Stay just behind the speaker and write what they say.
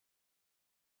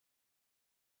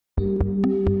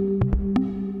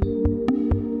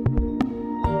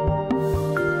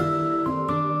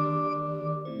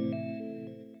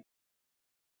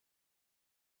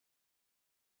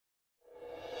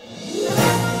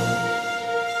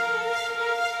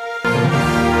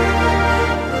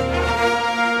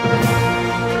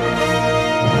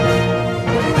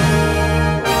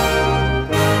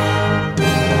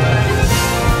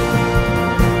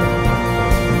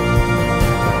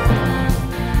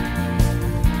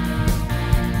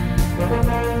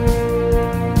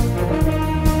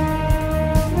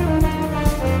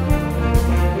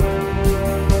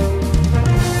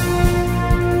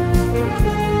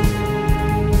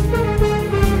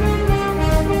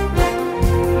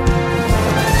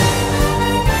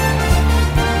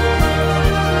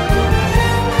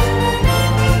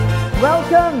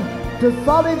to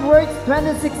SolidWorks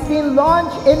 2016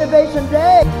 Launch Innovation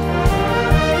Day.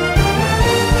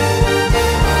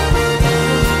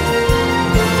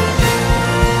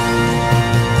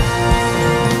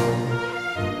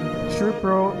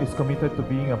 SurePro is committed to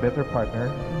being a better partner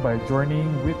by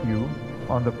journeying with you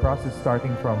on the process,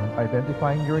 starting from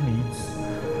identifying your needs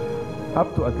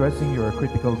up to addressing your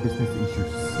critical business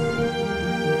issues.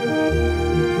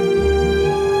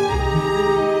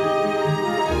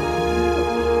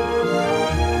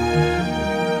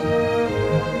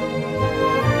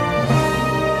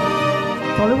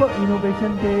 SolidWorks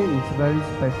Innovation Day is very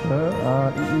special.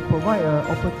 It provides an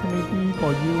opportunity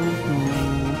for you to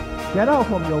get out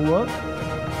from your work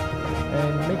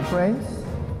and make friends,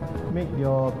 make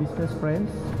your business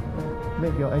friends,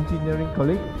 make your engineering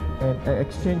colleague, and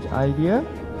exchange ideas,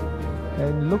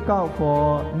 and look out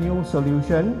for new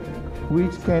solutions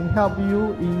which can help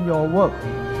you in your work.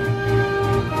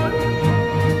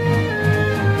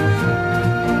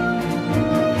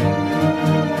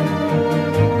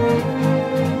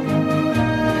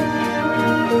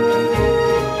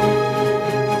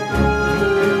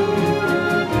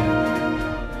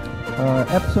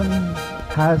 Epson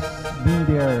has been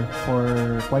there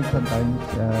for quite some time.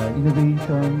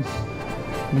 Innovations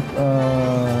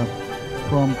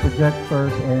from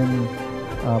projectors and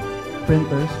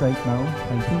printers right now.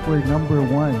 I think we're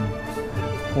 #1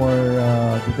 for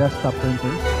the desktop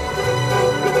printers.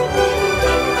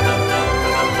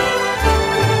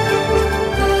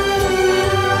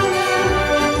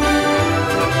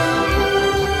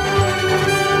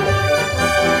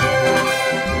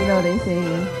 You know, they say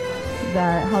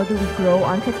that how do we grow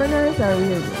entrepreneurs, or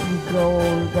we grow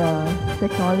the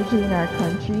technology in our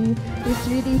country? It's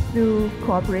really through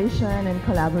cooperation and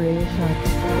collaboration.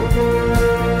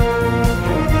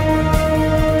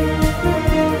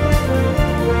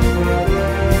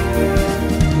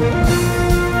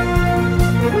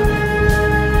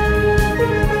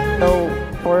 So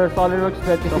for SolidWorks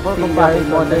 2016, I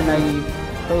modernize.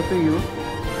 So to you,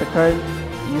 the current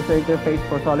user interface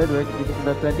for SolidWorks, this is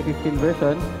the 2015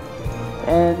 version.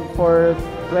 And for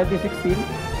 2016,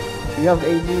 we have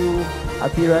a new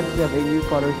appearance, we have a new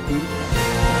color scheme.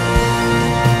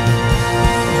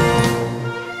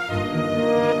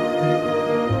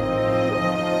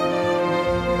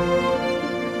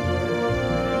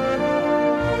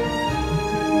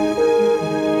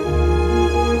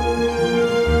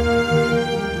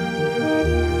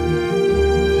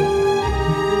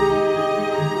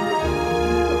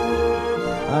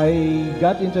 I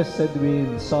got interested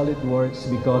with SolidWorks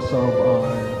because of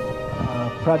our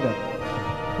product,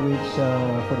 which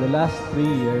for the last 3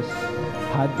 years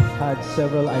had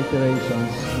several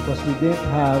iterations because we didn't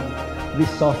have this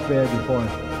software before.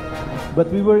 But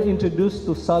we were introduced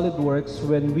to SolidWorks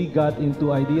when we got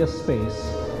into idea space,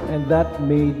 and that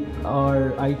made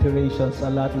our iterations a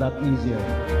lot easier.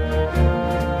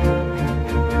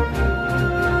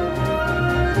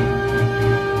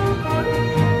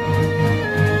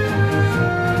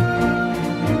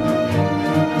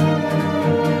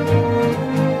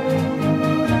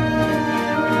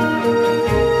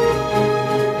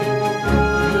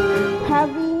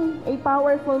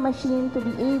 Powerful machine to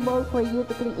be able for you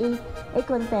to create a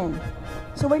content.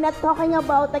 So we're not talking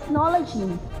about technology,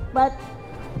 but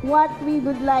what we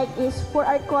would like is for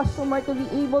our customer to be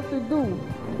able to do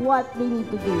what they need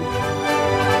to do.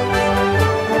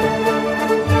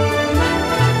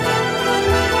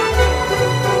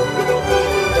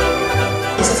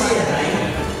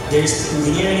 There's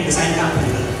engineering and design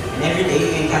company, and every day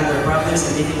you encounter problems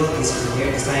and difficulties with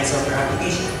their design software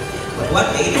application. But one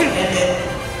day they attended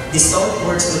the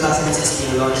SolidWorks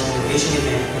 2016 Launch Innovation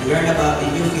event and learn about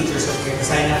the new features of their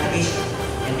design application.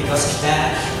 And because of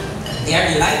that, they are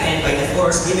enlightened by the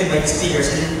force given by the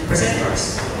speakers and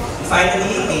presenters. And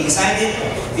finally, they decided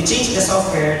to change the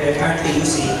software they're currently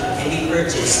using and they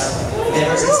purchased. And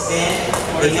ever since then,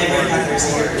 they never encountered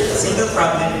a single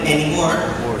problem anymore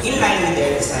in line with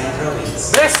their design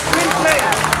drawings.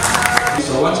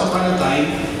 So once upon a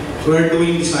time, we're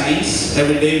doing designs.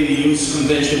 Every day we use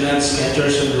conventional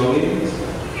sketchers and drawing.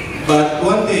 But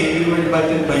one day we were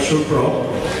invited by SurePro.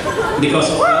 Because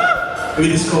of that, we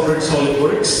discovered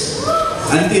SolidWorks.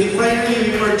 Until finally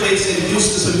we purchased and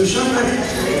used the solution.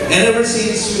 And ever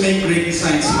since, we make great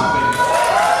designs happen.